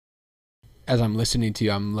as I'm listening to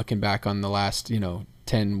you, I'm looking back on the last,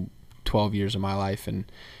 10, 12 years of my life and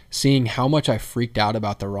seeing how much I freaked out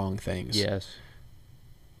about the wrong things. Yes.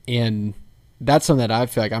 And that's something that I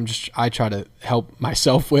feel like I try to help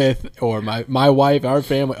myself with, or my wife, our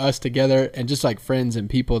family, us together, and just like friends and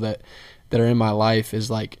people that are in my life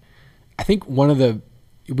is like, I think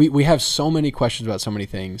we have so many questions about so many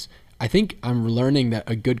things. I think I'm learning that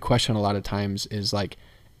a good question a lot of times is like,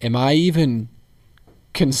 am I even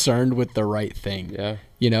concerned with the right thing?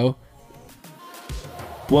 Yeah.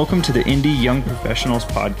 Welcome to the Indy Young Professionals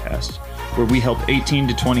Podcast, where we help 18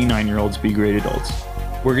 to 29-year-olds be great adults.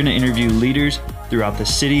 We're going to interview leaders throughout the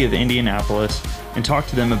city of Indianapolis and talk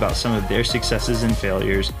to them about some of their successes and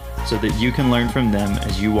failures so that you can learn from them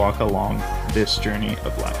as you walk along this journey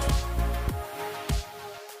of life.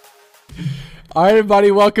 All right,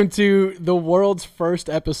 everybody, welcome to the world's first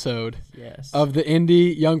episode of the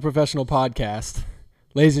Indy Young Professional Podcast.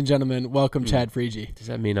 Ladies and gentlemen, welcome Chad Freege. Does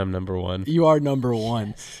that mean I'm number one? You are number one.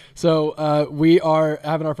 Yes. So we are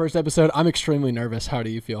having our first episode. I'm extremely nervous. How do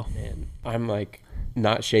you feel? Man, I'm like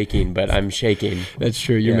not shaking, but I'm shaking. That's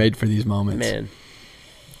true. You're made for these moments. Man.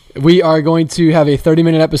 We are going to have a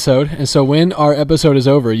 30-minute episode, and so when our episode is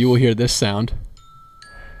over, you will hear this sound.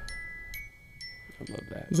 I love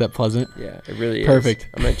that. Is that pleasant? Yeah, it really is. Perfect.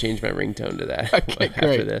 I'm going to change my ringtone to that okay, after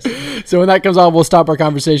great. this. So when that comes on, we'll stop our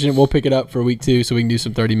conversation and we'll pick it up for week 2 so we can do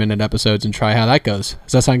some 30-minute episodes and try how that goes.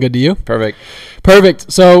 Does that sound good to you? Perfect.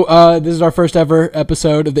 So this is our first ever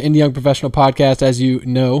episode of the Indy Young Professional Podcast. As you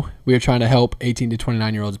know, we are trying to help 18 to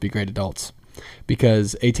 29-year-olds be great adults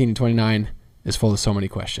because 18 to 29 is full of so many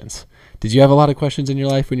questions. Did you have a lot of questions in your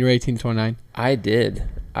life when you were 18 to 29? I did.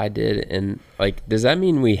 And like, does that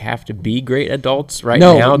mean we have to be great adults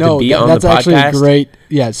now to be on the podcast? That's actually great.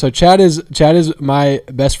 Yeah. So Chad is my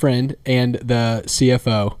best friend and the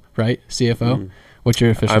CFO, right? CFO. What's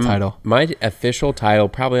your official title? My official title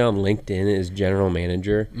probably on LinkedIn is general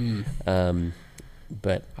manager.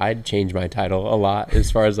 But I'd change my title a lot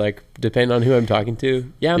as far as like, depending on who I'm talking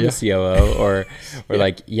to. Yeah, I'm the COO or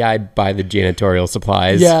like, I buy the janitorial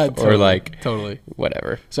supplies. Yeah, totally, or like, totally.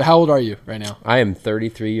 Whatever. So how old are you right now? I am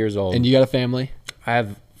 33 years old. And you got a family? I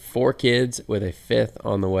have 4 kids with a 5th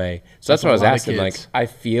on the way. So that's what I was asking. Like, I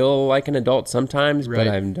feel like an adult sometimes, but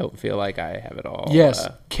I don't feel like I have it all. Yes.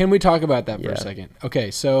 Can we talk about that for a second? Okay,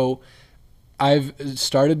 so I've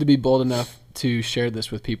started to be bold enough to share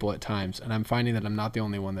this with people at times, and I'm finding that I'm not the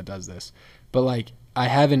only one that does this. But like, I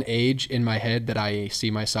have an age in my head that I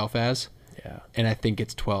see myself as, and I think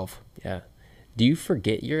it's 12. Yeah. Do you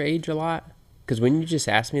forget your age a lot? Because when you just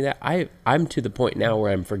asked me that, I'm to the point now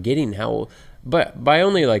where I'm forgetting how, but by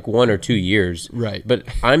only like 1 or 2 years. Right. But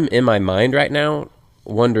I'm in my mind right now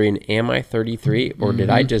wondering, am I 33 or did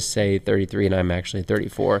I just say 33 and I'm actually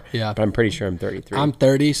 34? Yeah. But I'm pretty sure I'm 33. I'm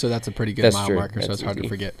 30, so that's a pretty good mile marker, that's so it's hard easy to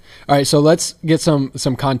forget. All right, so let's get some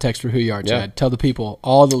context for who you are, Chad. Yeah. Tell the people,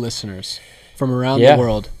 all the listeners from around the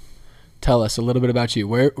world, tell us a little bit about you.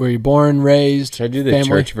 Where were you born, raised, Should I do the family?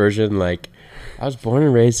 church version? Like, I was born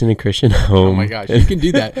and raised in a Christian home. Oh my gosh, you can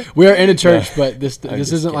do that. We're in a church, but this isn't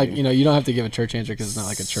kidding. like, you don't have to give a church answer because it's not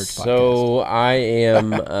like a church podcast. So I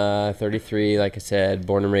am 33, like I said,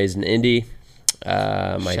 born and raised in Indy.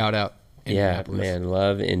 Shout out Indianapolis. Yeah, man,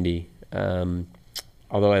 love Indy.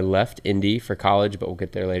 Although I left Indy for college, but we'll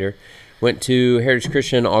get there later. Went to Heritage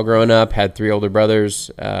Christian all growing up, had 3 older brothers,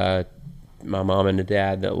 my mom and a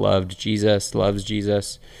dad that loves Jesus.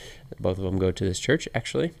 Both of them go to this church,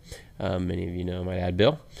 actually. Many of you know my dad,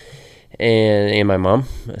 Bill, and my mom,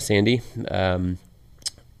 Sandy.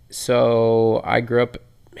 So I grew up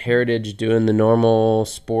Heritage doing the normal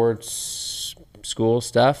sports school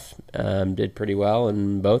stuff. Did pretty well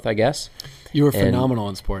in both, I guess. You were phenomenal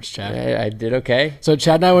in sports, Chad. I did okay. So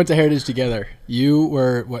Chad and I went to Heritage together. You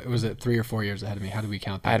were, what was it, 3 or 4 years ahead of me? How did we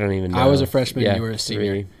count that? I don't even know. I was a freshman, you were a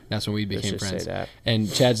senior. 3. That's when we became Let's just friends. say that.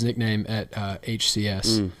 And Chad's nickname at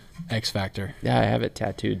HCS, X Factor. Yeah, I have it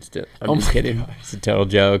tattooed still. I'm just kidding. God. It's a total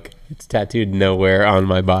joke. It's tattooed nowhere on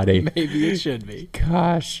my body. Maybe it should be.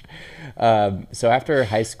 Gosh. So after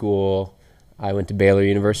high school, I went to Baylor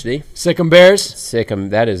University. Sick 'em Bears? Sick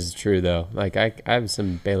 'em. That is true, though. Like, I have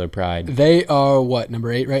some Baylor pride. They are, what,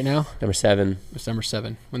 number 8 right now? Number 7. It's number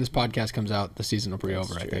 7. When this podcast comes out, the season will be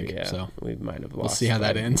over, I think. Yeah. So we might have lost. we'll see how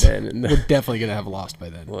that ends. Then. We're definitely going to have lost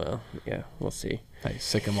by then. Well, yeah, we'll see. Hey,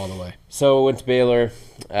 sick 'em all the way. So went to Baylor.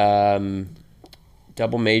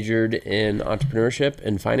 Double majored in entrepreneurship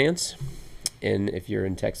and finance. And if you're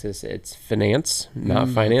in Texas, it's finance, not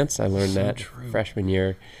finance. I learned that freshman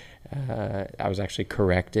year. I was actually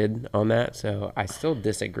corrected on that, so I still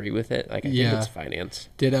disagree with it. Like, I think it's finance.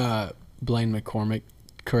 Did Blaine McCormick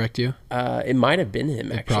correct you? It might have been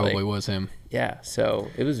him, It actually. probably was him. Yeah, so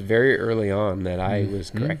it was very early on that I was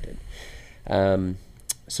corrected.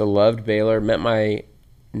 So loved Baylor, met my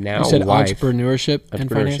now You said wife. entrepreneurship and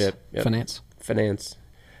finance? Yep. Finance. Finance.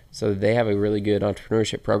 So they have a really good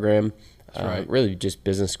entrepreneurship program. That's right. Really just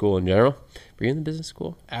business school in general. Were you in the business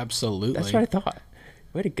school? Absolutely. That's what I thought.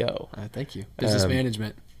 Way to go. Thank you. Business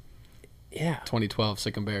management, Yeah. 2012,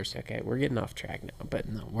 Sycamore Bears. Okay, we're getting off track now, but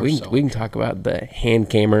No, we're we so can talk about the hand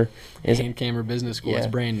camera. Hand Camera Business School. It's Yeah.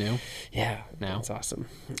 brand new. Yeah, Now. that's awesome.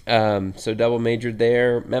 So double majored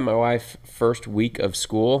there. Met my wife first week of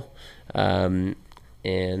school, and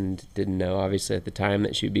didn't know obviously at the time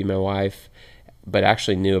that she would be my wife, but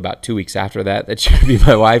actually knew about 2 weeks after that she would be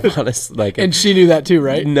my wife. Honestly, like, And she knew that too,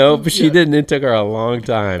 right? no, but she didn't. It took her a long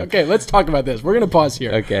time. Okay, let's talk about this. We're gonna pause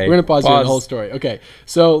here. Okay, we're gonna pause here on the pause. whole story. Okay,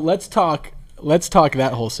 so let's talk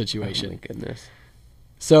that whole Oh situation. my goodness.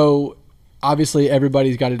 So obviously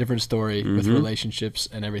everybody's got a different story with Mm-hmm. relationships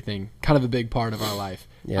and everything. Kind of a big part of our life.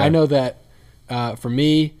 Yeah. I know that for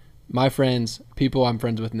me, my friends, people I'm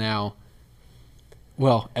friends with now,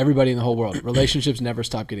 well, everybody in the whole world, relationships never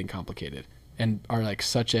stop getting complicated and are like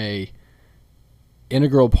such a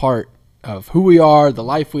integral part of who we are, the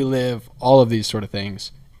life we live, all of these sort of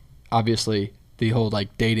things. Obviously, the whole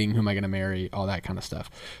like dating, who am I going to marry, all that kind of stuff.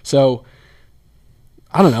 So,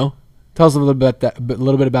 I don't know. Tell us a little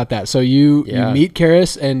bit about that. So you meet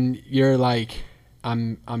Karis and you're like,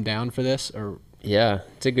 I'm down for this, or Yeah,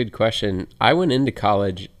 it's a good question. I went into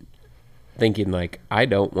college thinking like I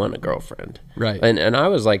don't want a girlfriend, Right. And I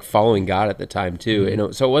was like following God at the time too.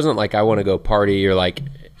 And so it wasn't like I want to go party or like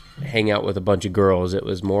hang out with a bunch of girls. It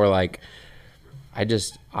was more like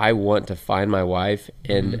I want to find my wife,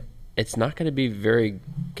 and it's not going to be very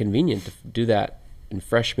convenient to do that in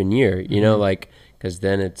freshman year, you know, like, because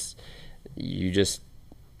then you just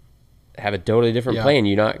have a totally different Yeah. plan.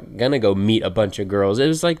 You're not gonna go meet a bunch of girls. It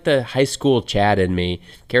was like the high school Chad in me.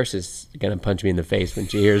 Karis is gonna punch me in the face when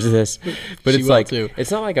she hears this, but She it's will like too.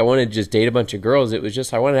 it's not like I wanted to just date a bunch of girls. It was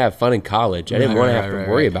just I wanted to have fun in college. I didn't want to have to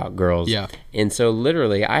worry about girls. Yeah. And so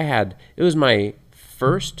literally, it was my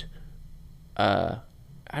first.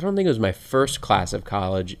 I don't think it was my first class of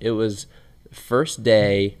college. It was the first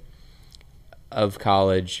day of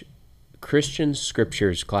college, Christian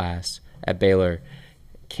Scriptures class at Baylor.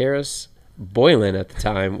 Karis Boylan at the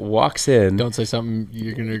time walks in. don't say something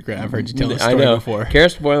you're going to regret. I've heard you tell this I story know. before.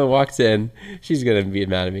 Karis Boylan walks in. She's gonna be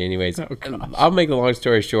mad at me anyways. Oh, gosh. I'll make a long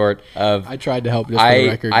story short. I tried to help just for the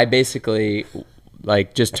record. I basically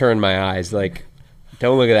like just turned my eyes like,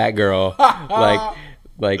 don't look at that girl.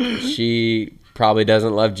 like she probably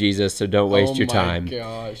doesn't love Jesus, so don't waste your time. Oh my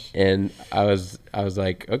gosh. And I was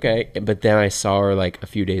like, okay. But then I saw her like a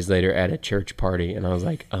few days later at a church party, and I was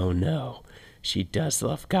like, oh no, she does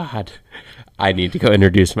love God. I need to go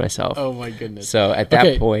introduce myself. Oh my goodness. So at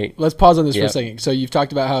that point, let's pause on this for a Yep. second. So you've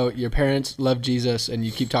talked about how your parents love Jesus and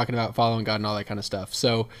you keep talking about following God and all that kind of stuff.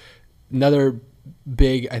 So another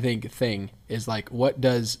big, I think, thing is like, what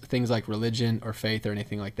does things like religion or faith or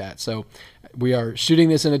anything like that? So we are shooting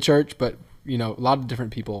this in a church, but you know, a lot of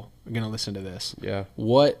different people are going to listen to this. yeah.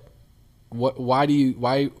 What have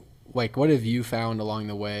you found along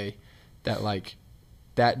the way that like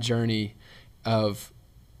that journey of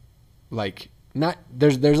like, not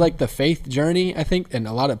there's like the faith journey, I think, and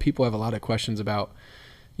a lot of people have a lot of questions about,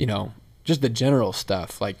 you know, just the general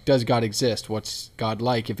stuff, like, does God exist? What's God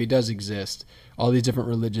like if he does exist? All these different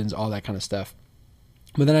religions, all that kind of stuff.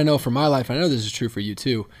 But then I know for my life, I know this is true for you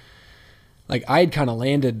too, like I had kind of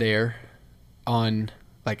landed there on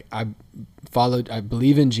like I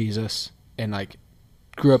believe in Jesus and like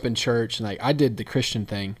grew up in church and like I did the Christian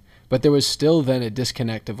thing, but there was still then a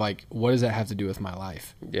disconnect of like, what does that have to do with my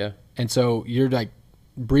life? Yeah. And so you're like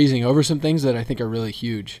breezing over some things that I think are really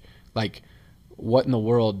huge. Like, what in the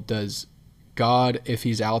world does God, if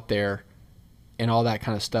he's out there and all that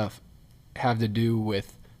kind of stuff, have to do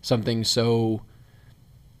with something so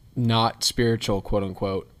not spiritual, quote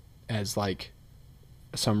unquote, as like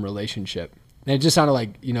some relationship? And it just sounded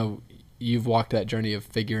like, you know, you've walked that journey of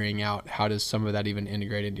figuring out how does some of that even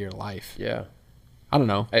integrate into your life. Yeah. I don't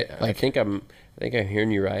know. I think I'm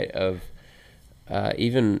hearing you right. Of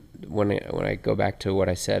even when I go back to what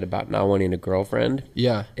I said about not wanting a girlfriend,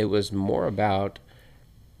 Yeah. it was more about,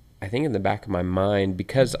 I think in the back of my mind,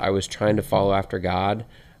 because I was trying to follow after God,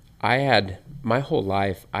 I had my whole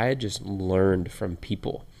life, I had just learned from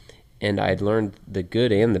people. And I'd learned the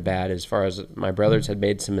good and the bad. As far as my brothers had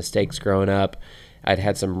made some mistakes growing up, I'd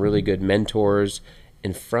had some really good mentors.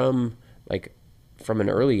 And from an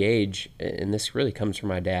early age, and this really comes from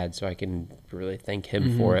my dad, so I can really thank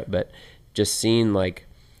him for it, but just seeing like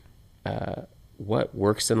what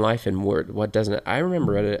works in life and what doesn't. I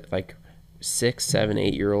remember at like 6, 7,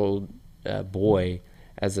 8-year-old boy,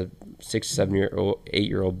 as a 6, 7,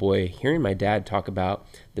 8-year-old boy, hearing my dad talk about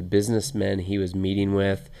the businessmen he was meeting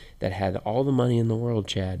with that had all the money in the world,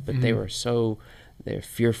 Chad, but they're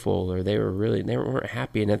fearful, or they weren't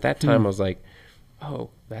happy. And at that time I was like,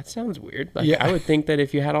 oh, that sounds weird. Like, I would think that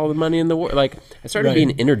if you had all the money in the world, like, I started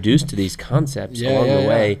being introduced to these concepts along the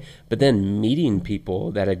way, but then meeting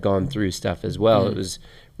people that had gone through stuff as well. It was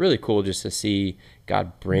really cool just to see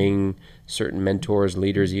God bring certain mentors,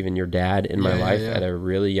 leaders, even your dad in my life at a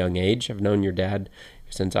really young age. I've known your dad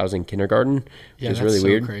since I was in kindergarten, which is really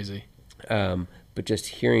weird. Crazy. But just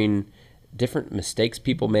hearing different mistakes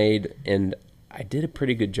people made, and I did a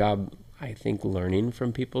pretty good job, I think, learning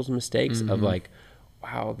from people's mistakes of like,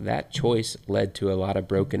 wow, that choice led to a lot of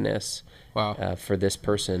brokenness for this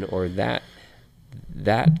person, or that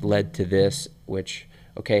led to this, which,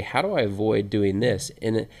 okay, how do I avoid doing this?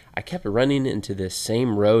 And I kept running into this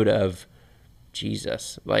same road of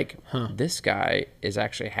Jesus, like, this guy is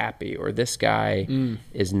actually happy, or this guy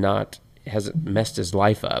hasn't messed his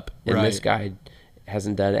life up, and this guy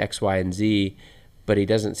hasn't done X, Y, and Z, but he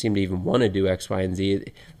doesn't seem to even want to do X, Y, and Z.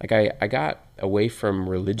 Like, I got away from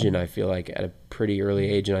religion, I feel like, at a pretty early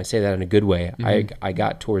age, and I say that in a good way. I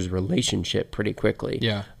got towards relationship pretty quickly.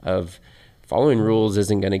 Of following rules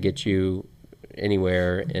isn't going to get you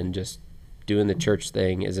anywhere, and just doing the church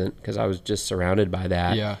thing isn't, because I was just surrounded by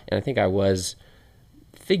that. And I think I was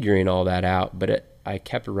figuring all that out, but I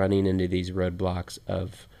kept running into these roadblocks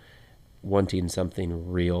of wanting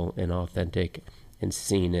something real and authentic, and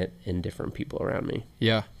seeing it in different people around me.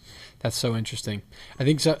 Yeah. That's so interesting. I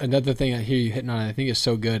think another thing I hear you hitting on, I think is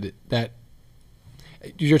so good, that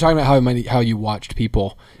you're talking about how you watched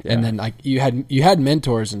people, and then like you had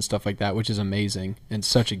mentors and stuff like that, which is amazing and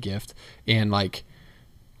such a gift. And like,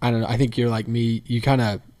 I don't know, I think you're like me, you kind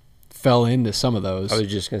of fell into some of those. I was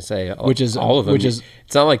just gonna say, all of them.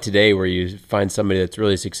 It's not like today where you find somebody that's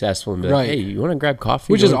really successful and be like, hey, you want to grab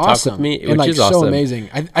coffee? Which is awesome. Talk with me? And which is awesome. So amazing.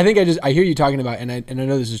 I think I hear you talking about, and I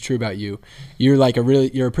know this is true about you. You're like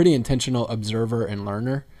you're a pretty intentional observer and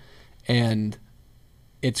learner, and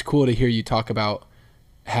it's cool to hear you talk about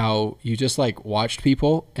how you just like watched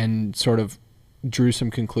people and sort of drew some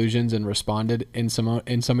conclusions and responded in some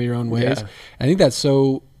of your own ways. I think that's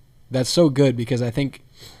so good, because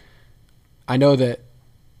I know that,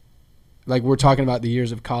 like, we're talking about the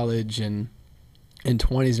years of college and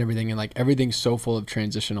 20s and everything, and like everything's so full of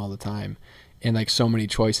transition all the time, and like so many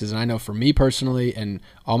choices. And I know for me personally, and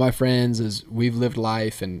all my friends, as we've lived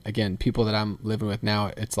life, and again, people that I'm living with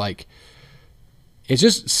now, it's like, it's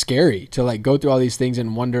just scary to like go through all these things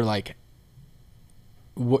and wonder like,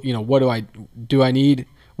 what do I need?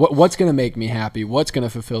 What's going to make me happy? What's going to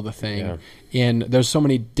fulfill the thing? And there's so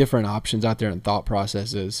many different options out there and thought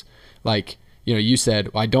processes. Like, you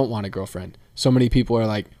said, well, I don't want a girlfriend. So many people are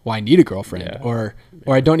like, well, I need a girlfriend, or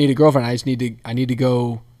I don't need a girlfriend. I just need to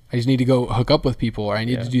go hook up with people, or I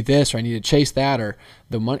need to do this, or I need to chase that, or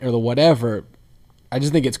the money, or the whatever. I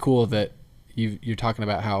just think it's cool that you're talking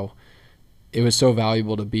about how it was so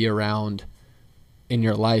valuable to be around in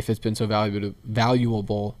your life. It's been so valuable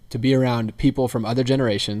to be around people from other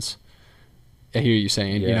generations. I hear you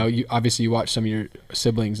saying, you obviously you watch some of your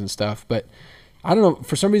siblings and stuff, but I don't know,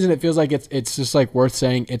 for some reason it feels like it's just like worth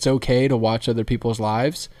saying it's okay to watch other people's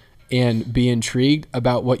lives and be intrigued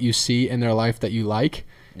about what you see in their life that you like,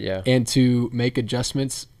 and to make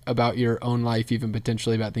adjustments about your own life, even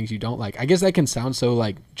potentially about things you don't like. I guess that can sound so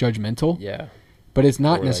like judgmental, but it's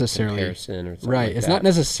not necessarily right. It's not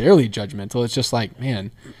necessarily judgmental. It's just like,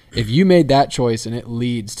 man, if you made that choice and it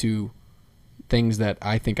leads to things that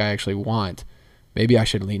I think I actually want, maybe I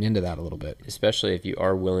should lean into that a little bit. Especially if you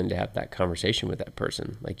are willing to have that conversation with that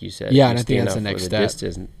person, like you said. Yeah, and I think that's the next step.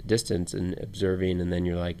 Distance and observing, and then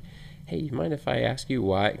you're like, hey, you mind if I ask you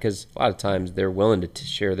why? Because a lot of times they're willing to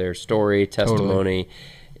share their story, testimony.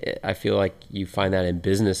 Totally. I feel like you find that in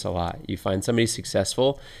business a lot. You find somebody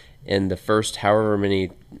successful, and the first however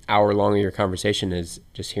many hour long of your conversation is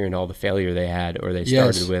just hearing all the failure they had, or they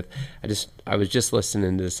started with. I was just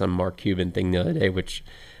listening to some Mark Cuban thing the other day, which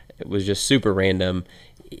it was just super random.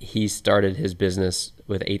 He started his business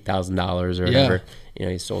with $8,000 or whatever.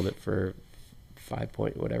 He sold it for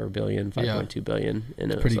 $5.2 billion.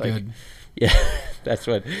 And it pretty was like, good. Yeah, that's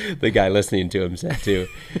what the guy listening to him said too.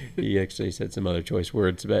 He actually said some other choice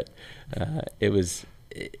words, but it's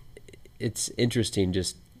interesting.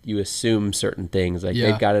 Just, you assume certain things, like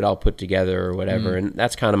they've got it all put together or whatever. And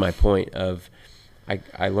that's kind of my point of,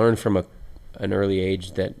 I learned from an early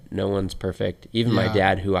age that no one's perfect. Even my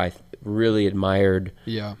dad, who I really admired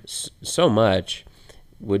so much,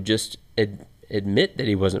 would just admit that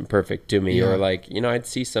he wasn't perfect to me, or like, you know, I'd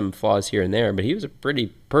see some flaws here and there, but he was a pretty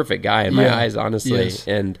perfect guy in my eyes, honestly. Yes.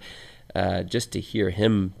 And just to hear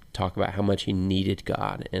him talk about how much he needed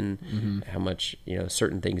God and how much, you know,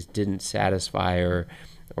 certain things didn't satisfy or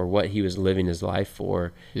what he was living his life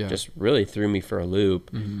for, just really threw me for a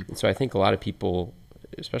loop. And so I think a lot of people,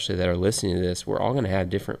 especially that are listening to this, we're all going to have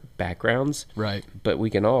different backgrounds, right? But we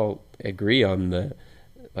can all agree on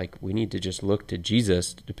like, we need to just look to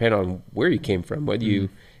Jesus, depending on where you came from, whether you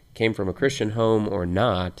came from a Christian home or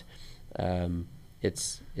not.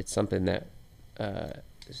 It's something that,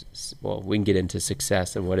 well, we can get into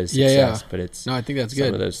success and what is success, but it's no, I think that's some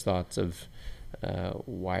good. of those thoughts of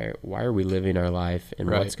why are we living our life, and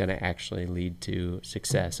what's going to actually lead to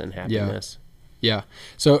success and happiness. Yeah.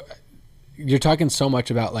 So you're talking so much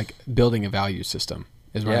about like building a value system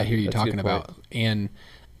is what I hear you talking about. And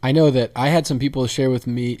I know that I had some people share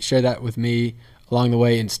that with me along the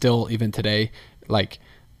way, and still even today, like,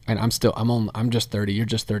 and I'm just 30, you're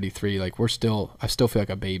just 33. Like I still feel like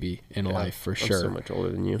a baby in life for sure. I'm so much older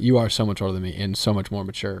than you. You are so much older than me and so much more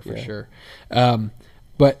mature for sure.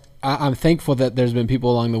 But I'm thankful that there's been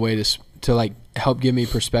people along the way to like help give me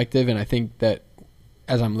perspective. And I think that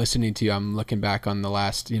as I'm listening to you, I'm looking back on the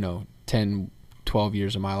last, 10, 12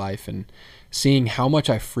 years of my life and seeing how much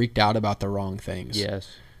I freaked out about the wrong things.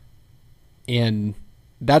 Yes. And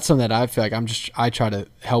that's something that I feel like I try to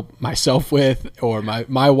help myself with, or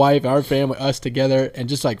my wife, our family, us together, and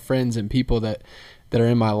just like friends and people that are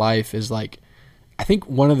in my life is like, I think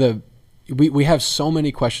we have so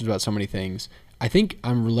many questions about so many things. I think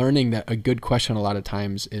I'm learning that a good question a lot of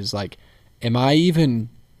times is like, am I even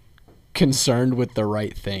concerned with the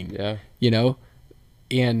right thing? Yeah.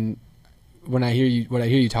 And what I hear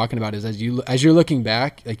you talking about is as you're looking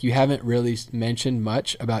back, like you haven't really mentioned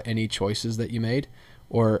much about any choices that you made,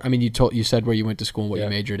 or I mean, you said where you went to school and what you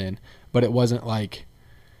majored in, but it wasn't like,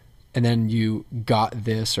 and then you got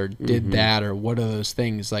this or did that, or what are those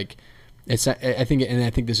things like? I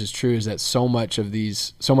think this is true, is that so much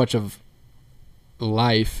of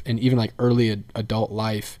life, and even like early adult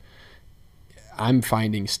life, I'm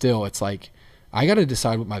finding still, it's like I got to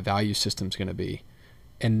decide what my value system's going to be.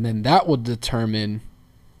 And then that will determine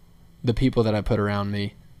the people that I put around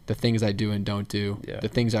me, the things I do and don't do, the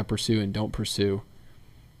things I pursue and don't pursue.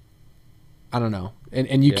 I don't know.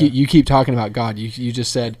 And you keep talking about God. You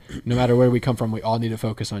just said, no matter where we come from, we all need to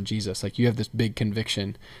focus on Jesus. Like you have this big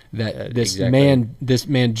conviction that this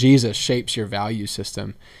man Jesus shapes your value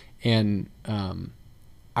system. And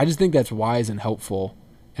I just think that's wise and helpful.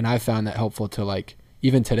 And I've found that helpful to like,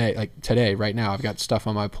 even today, right now, I've got stuff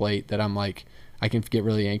on my plate that I'm like, I can get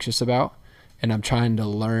really anxious about, and I'm trying to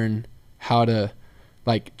learn how to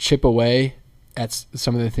like chip away at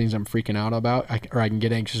some of the things I'm freaking out about, or I can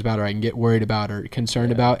get anxious about, or I can get worried about or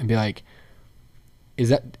concerned about, and be like, is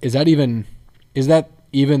that even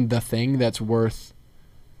the thing that's worth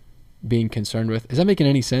being concerned with? Is that making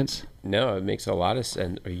any sense? No, it makes a lot of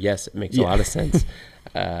sense. Or yes, it makes a lot of sense.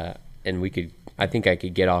 And I think I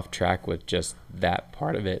could get off track with just that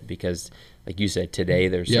part of it, because like you said, today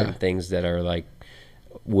there's certain things that are like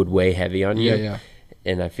would weigh heavy on you. Yeah.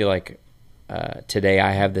 And I feel like today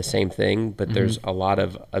I have the same thing, but there's a lot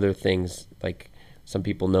of other things. Like some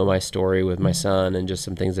people know my story with my son and just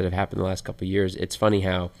some things that have happened the last couple of years. It's funny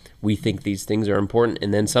how we think these things are important,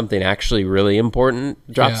 and then something actually really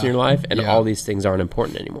important drops in your life, and all these things aren't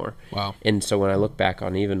important anymore. Wow. And so when I look back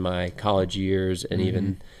on even my college years and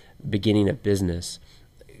even beginning of business,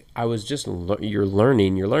 I was just you're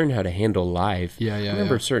learning how to handle life. I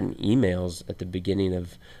remember certain emails at the beginning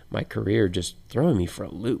of my career just throwing me for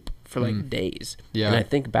a loop for like days. And I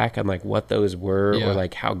think back on like what those were, or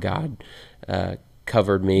like how God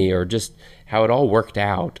covered me, or just how it all worked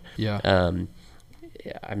out. I'm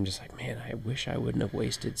just like, man, I wish I wouldn't have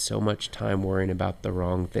wasted so much time worrying about the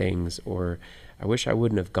wrong things, or I wish I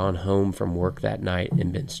wouldn't have gone home from work that night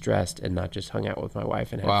and been stressed and not just hung out with my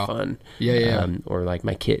wife and had fun. Or like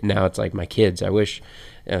my kid, now it's like my kids. I wish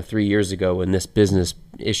 3 years ago when this business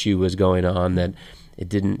issue was going on that it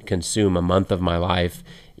didn't consume a month of my life,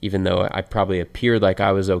 even though I probably appeared like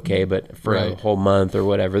I was okay, but for a whole month or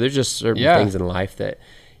whatever. There's just certain things in life that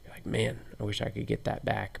you're like, man, I wish I could get that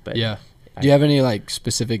back. But do you have any like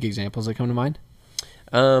specific examples that come to mind?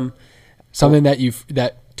 Something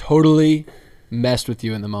that totally messed with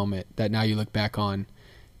you in the moment that now you look back on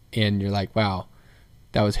and you're like, wow,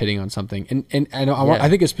 that was hitting on something. And I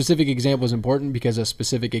think a specific example is important, because a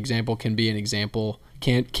specific example can be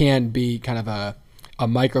can be kind of a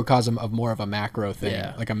microcosm of more of a macro thing,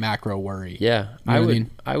 like a macro worry.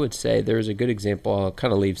 I would say there's a good example. I'll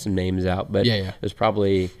kind of leave some names out, but it was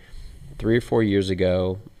probably 3 or 4 years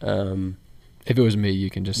ago. If it was me, you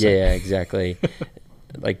can just Yeah, say. yeah, exactly.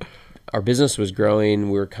 Like our business was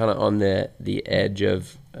growing. We were kind of on the edge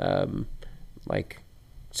of like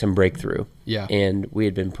some breakthrough. Yeah. And we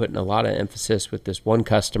had been putting a lot of emphasis with this one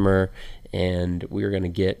customer, and we were going to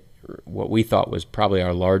get what we thought was probably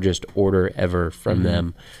our largest order ever from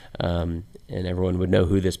them. And everyone would know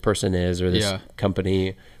who this person is or this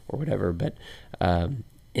company or whatever. But, and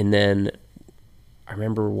then I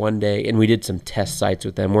remember one day, and we did some test sites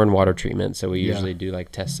with them. We're in water treatment, so we usually do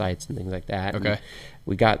like test sites and things like that. Okay. And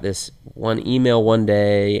we got this one email one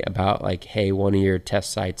day about like, hey, one of your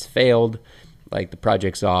test sites failed. Like the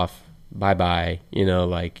project's off. Bye-bye. You know,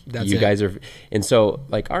 like That's you it. guys are. And so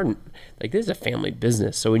like this is a family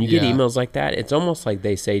business. So when you get emails like that, it's almost like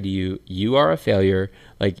they say to you, you are a failure.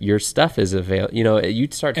 Like your stuff is a fail. You know,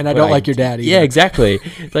 you'd start. And I don't like your dad either. Yeah, exactly.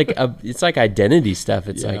 Like it's like identity stuff.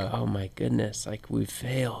 It's Yeah. like, oh my goodness, like we've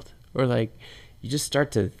failed. Or like you just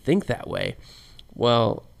start to think that way.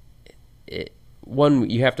 Well,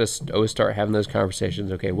 you have to always start having those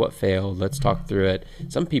conversations. Okay, what failed? Let's talk through it.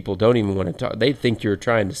 Some people don't even want to talk. They think you're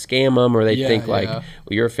trying to scam them, or they think like, well,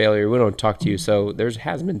 you're a failure. We don't talk to you. So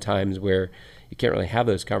has been times where you can't really have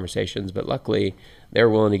those conversations. But luckily, they're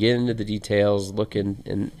willing to get into the details, look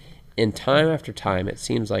in time after time. It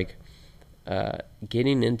seems like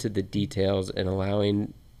getting into the details and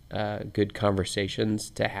allowing good conversations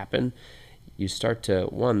to happen, you start to,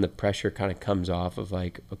 the pressure kind of comes off of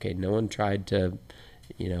like, okay, no one tried to,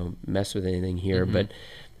 mess with anything here. But at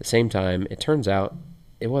the same time, it turns out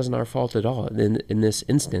it wasn't our fault at all in this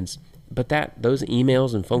instance. But those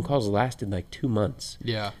emails and phone calls lasted like 2 months.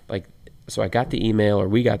 Yeah. Like, so we got the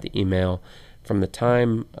email from the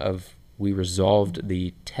time of we resolved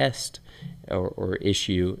the test or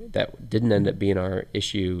issue that didn't end up being our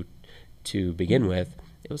issue to begin with.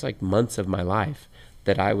 It was like months of my life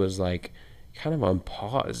that I was like kind of on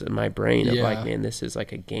pause in my brain of like, man, this is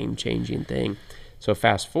like a game-changing thing. So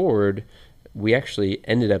fast forward, we actually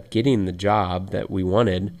ended up getting the job that we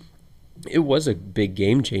wanted. It was a big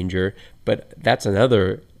game changer, but that's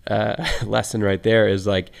another lesson right there is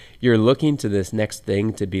like you're looking to this next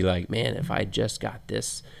thing to be like, man, if I just got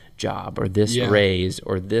this job or this raise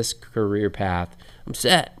or this career path, I'm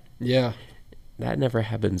set. Yeah. That never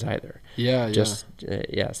happens either. Yeah.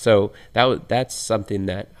 So that's something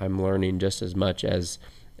that I'm learning just as much as,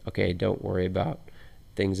 okay, don't worry about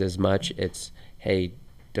things as much. It's, hey,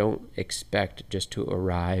 don't expect just to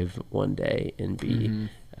arrive one day and be,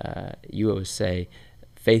 you always say,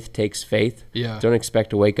 faith takes faith. Yeah. Don't expect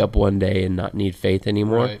to wake up one day and not need faith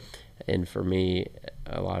anymore. Right. And for me,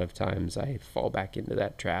 a lot of times I fall back into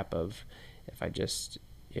that trap of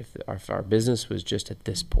if our business was just at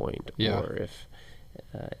this point, or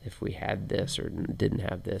if we had this or didn't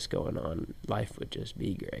have this going on, life would just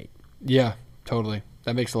be great. Yeah, totally.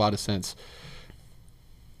 That makes a lot of sense.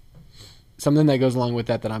 Something that goes along with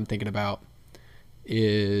that I'm thinking about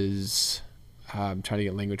is, I'm trying to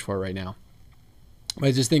get language for it right now. But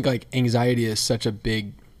I just think like anxiety is such a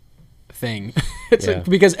big thing. It's like,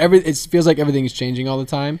 because it feels like everything's changing all the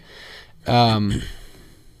time.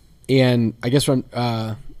 And I guess from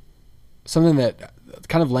something that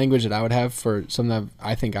kind of language that I would have for something that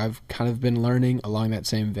I think I've kind of been learning along that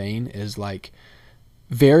same vein is like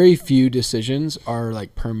very few decisions are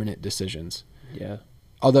like permanent decisions. Yeah.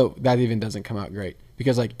 Although that even doesn't come out great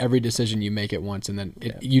because like every decision you make it once and then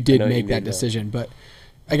you did make that decision. But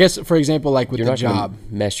I guess, for example, like with the job, gonna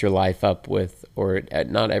mess your life up with, or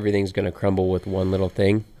not everything's going to crumble with one little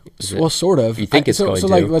thing. Well, sort of. You think it's going to. So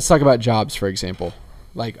like, let's talk about jobs, for example.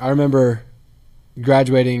 Like I remember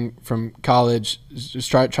graduating from college,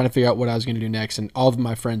 just trying to figure out what I was going to do next, and all of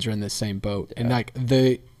my friends are in the same boat. Yeah. And like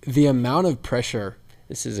the amount of pressure.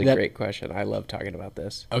 This is a great question. I love talking about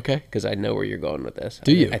this. Okay. Because I know where you're going with this.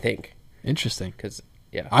 Do you? I think. Interesting. Because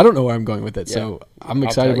I don't know where I'm going with it, so I'm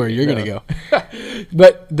excited where you're going to go.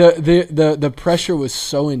 But the pressure was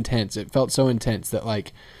so intense. It felt so intense that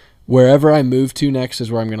like wherever I move to next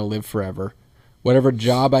is where I'm going to live forever. Whatever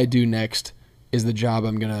job I do next is the job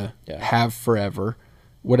I'm going to have forever.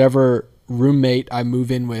 Whatever roommate I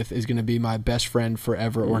move in with is going to be my best friend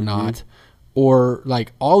forever or not. Or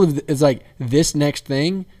like all of it's like this next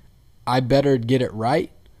thing, I better get it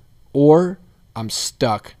right or I'm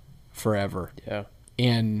stuck forever. Yeah.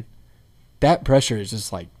 And that pressure is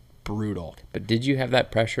just like brutal. But did you have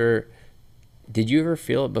that pressure? Did you ever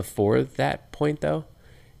feel it before that point though?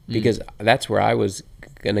 Because that's where I was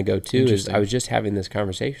going to go too. Is I was just having this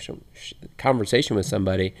conversation with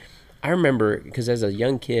somebody. I remember because as a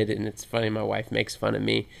young kid, and it's funny, my wife makes fun of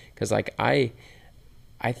me because like I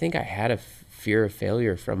think I had a fear of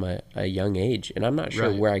failure from a young age, and I'm not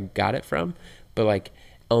sure where I got it from, but like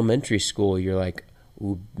elementary school, you're like,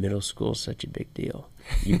 ooh, middle school is such a big deal.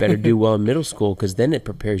 You better do well in middle school because then it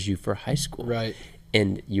prepares you for high school. Right.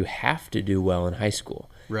 And you have to do well in high school.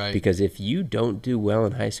 Right. Because if you don't do well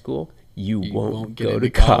in high school, you won't get go into to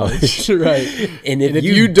college. Right. And if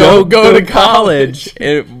you you don't go to college,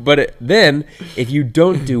 then if you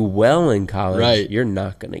don't do well in college, Right. you're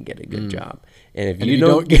not going to get a good job. And if And you if you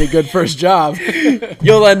don't get a good first job,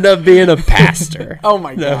 you'll end up being a pastor. oh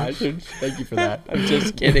my gosh. Thank you for that. I'm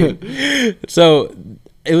just kidding. So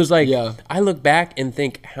it was like, Yeah. I look back and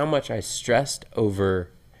think how much I stressed over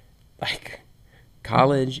like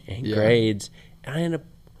college and Yeah. grades. And I ended up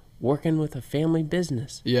working with a family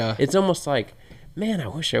business. Yeah. It's almost like, man, I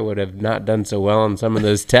wish I would have not done so well on some of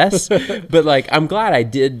those tests. But like, I'm glad I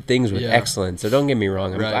did things with Yeah. excellence. So don't get me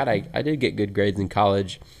wrong. I'm Right. glad I did get good grades in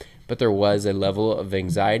college. But there was a level of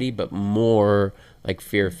anxiety, but more like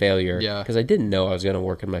fear of failure. Yeah. Because I didn't know I was going to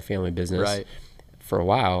work in my family business Right. for a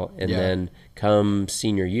while. And Yeah. then come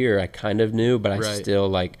senior year, I kind of knew, but I Right. still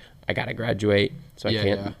like, I got to graduate. So I Yeah,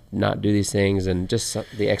 can't yeah. not do these things. And just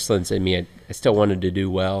the excellence in me, I still wanted to do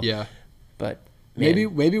well. Yeah. But man,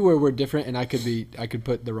 Maybe where we're different, and I could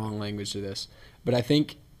put the wrong language to this, but I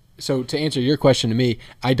think so. To answer your question to me,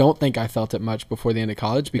 I don't think I felt it much before the end of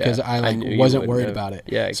college because Yeah, I I knew you wasn't wouldn't worried have. about it.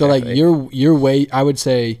 Yeah, So like exactly. your way, I would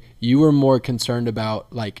say you were more concerned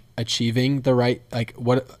about like achieving the right, like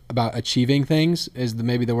what about achieving things is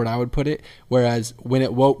maybe the word I would put it. Whereas when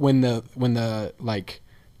the like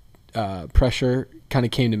pressure kind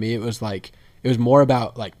of came to me, it was more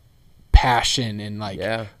about like passion and like.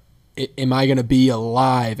 yeah. Am I going to be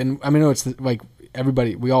alive? And I mean, it's like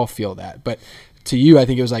everybody, we all feel that, but to you, I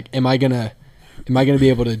think it was like, am I going to be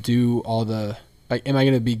able to do all the, like, am I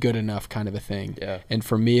going to be good enough kind of a thing? Yeah. And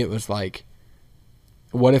for me, it was like,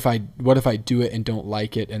 what if I do it and don't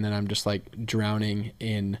like it? And then I'm just like drowning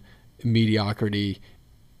in mediocrity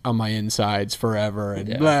on my insides forever and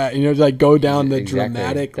Yeah. blah, like go down the Exactly.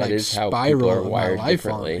 dramatic That like is how spiral people are of my wired life on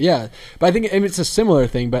differently. it. Yeah. But I think it's a similar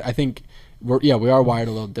thing, but I think we are wired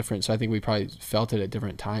a little different. So I think we probably felt it at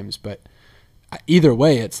different times, but either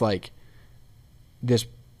way, it's like this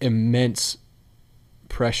immense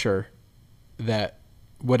pressure that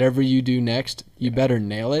whatever you do next, you better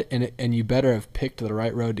nail it. And you better have picked the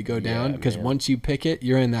right road to go down. Because man. once you pick it,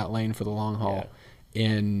 you're in that lane for the long haul.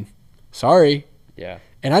 And sorry. Yeah.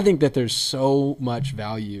 And I think that there's so much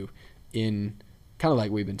value in kind of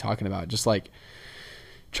like we've been talking about, just like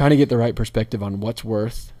trying to get the right perspective on what's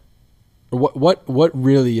worth or what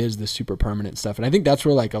really is the super permanent stuff. And I think that's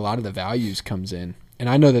where like a lot of the values comes in. And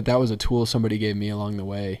I know that was a tool somebody gave me along the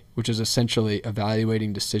way, which is essentially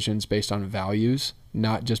evaluating decisions based on values,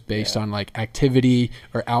 not just based on like activity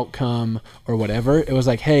or outcome or whatever. It was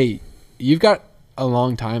like, hey, you've got a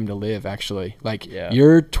long time to live actually. Like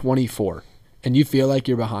you're 24 and you feel like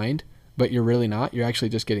you're behind, but you're really not. You're actually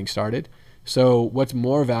just getting started. So what's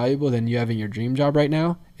more valuable than you having your dream job right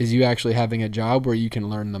now is you actually having a job where you can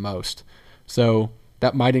learn the most. So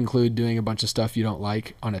that might include doing a bunch of stuff you don't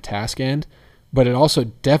like on a task end, but it also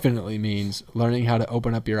definitely means learning how to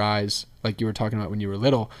open up your eyes, like you were talking about when you were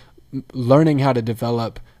little, learning how to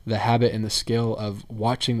develop the habit and the skill of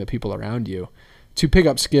watching the people around you to pick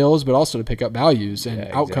up skills, but also to pick up values and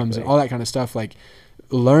outcomes and all that kind of stuff. Like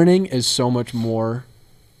learning is so much more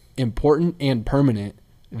important and permanent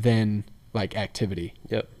than like activity.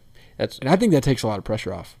 Yep. And I think that takes a lot of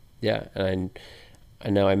pressure off. Yeah. And I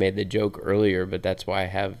know I made the joke earlier, but that's why I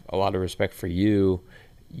have a lot of respect for you.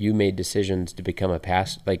 You made decisions to become a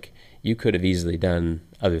pastor. Like you could have easily done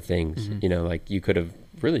other things, like you could have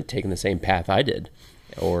really taken the same path I did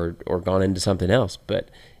or gone into something else, but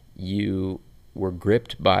you were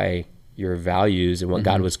gripped by your values and what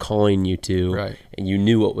God was calling you to. Right. And you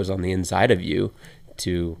knew what was on the inside of you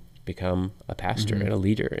to become a pastor and a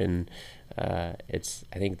leader. And I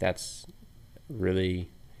think that's really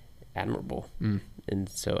admirable. And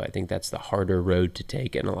so I think that's the harder road to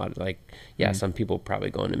take. And a lot of some people probably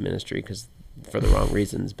go into ministry for the wrong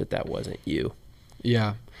reasons, but that wasn't you.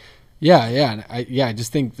 Yeah. And I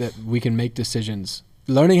just think that we can make decisions.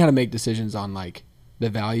 Learning how to make decisions on like the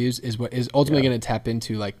values is what is ultimately going to tap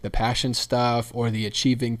into like the passion stuff or the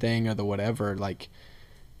achieving thing or the whatever, like,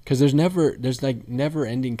 cause there's never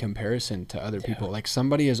ending comparison to other people. Like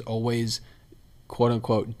somebody has always quote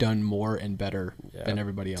unquote done more and better than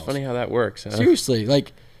everybody else. It's funny how that works. Huh? Seriously.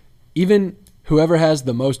 Like even whoever has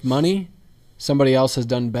the most money, somebody else has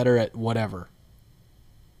done better at whatever.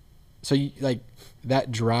 So like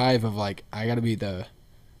that drive of like, I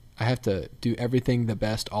have to do everything the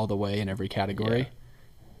best all the way in every category. Yeah.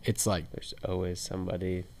 It's like, There's always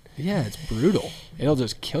somebody. yeah, it's brutal. It'll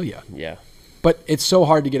just kill you. Yeah. But it's so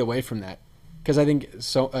hard to get away from that. because I think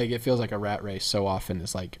so. Like it feels like a rat race so often.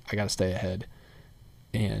 It's like I got to stay ahead,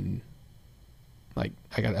 and like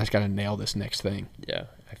I just got to nail this next thing. Yeah,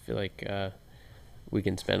 I feel like we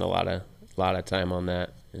can spend a lot of time on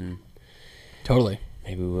that, and Totally.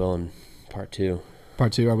 maybe we will in part 2.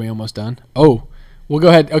 Part 2. Are we almost done? Oh, we'll go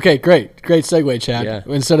ahead. Okay, great segue, Chad. Yeah.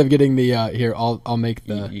 Instead of getting the here, I'll make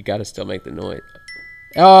the. You got to still make the noise.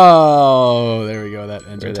 Oh, there we go. That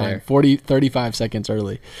ends our time. 35 seconds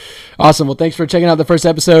early. Awesome. Well, thanks for checking out the first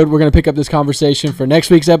episode. We're going to pick up this conversation for next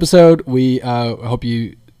week's episode. We hope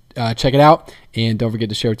you check it out. And don't forget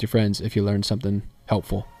to share with your friends if you learned something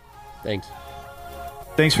helpful. Thanks.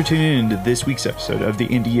 Thanks for tuning in to this week's episode of the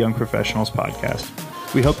Indie Young Professionals podcast.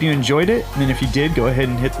 We hope you enjoyed it. And if you did, go ahead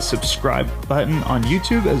and hit the subscribe button on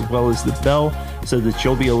YouTube as well as the bell so that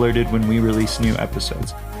you'll be alerted when we release new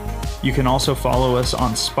episodes. You can also follow us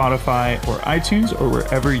on Spotify or iTunes or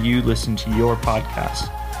wherever you listen to your podcasts.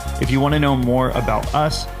 If you want to know more about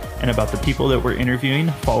us and about the people that we're interviewing,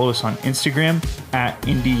 follow us on Instagram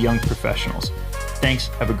 @Indie Young Professionals. Thanks.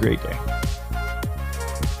 Have a great day.